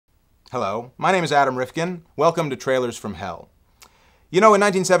Hello, my name is Adam Rifkin. Welcome to Trailers from Hell. You know, in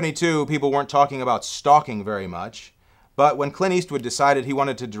 1972, people weren't talking about stalking very much, but when Clint Eastwood decided he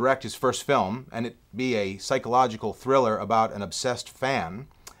wanted to direct his first film, and it be a psychological thriller about an obsessed fan,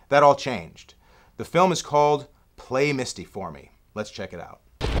 that all changed. The film is called Play Misty for Me. Let's check it out.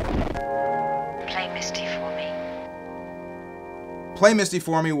 Play Misty for me. Play Misty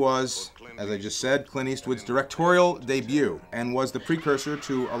for Me was, as I just said, Clint Eastwood's directorial debut, and was the precursor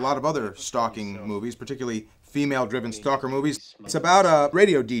to a lot of other stalking movies, particularly female-driven stalker movies. It's about a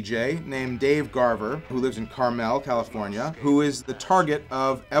radio DJ named Dave Garver, who lives in Carmel, California, who is the target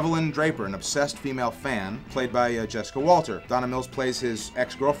of Evelyn Draper, an obsessed female fan, played by Jessica Walter. Donna Mills plays his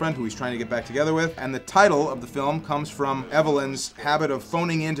ex-girlfriend, who he's trying to get back together with, and the title of the film comes from Evelyn's habit of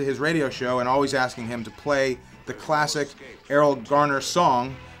phoning into his radio show and always asking him to play the classic Errol Garner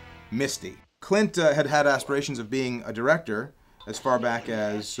song, Misty. Clint had had aspirations of being a director as far back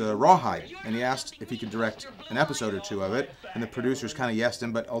as Rawhide, and he asked if he could direct an episode or two of it, and the producers kind of yesed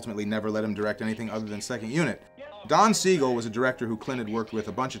him, but ultimately never let him direct anything other than Second Unit. Don Siegel was a director who Clint had worked with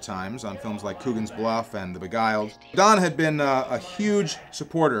a bunch of times on films like Coogan's Bluff and The Beguiled. Don had been a huge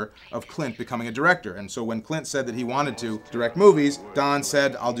supporter of Clint becoming a director, and so when Clint said that he wanted to direct movies, Don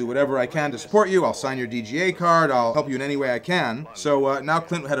said, "I'll do whatever I can to support you, I'll sign your DGA card, I'll help you in any way I can." So now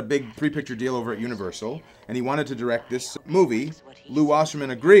Clint had a big three-picture deal over at Universal, and he wanted to direct this movie. Lou Wasserman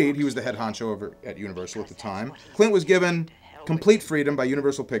agreed. He was the head honcho over at Universal at the time. Clint was given complete freedom by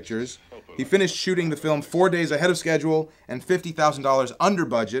Universal Pictures. He finished shooting the film 4 days ahead of schedule and $50,000 under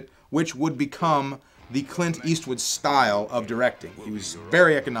budget, which would become the Clint Eastwood style of directing. He was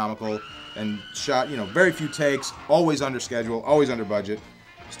very economical and shot, very few takes, always under schedule, always under budget.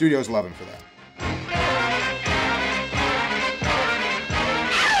 Studios love him for that.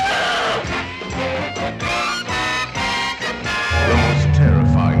 The most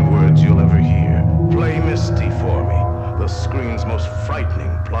terrifying words you'll ever hear. Play Misty for me. The screen's most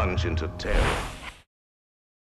frightening plunge into terror.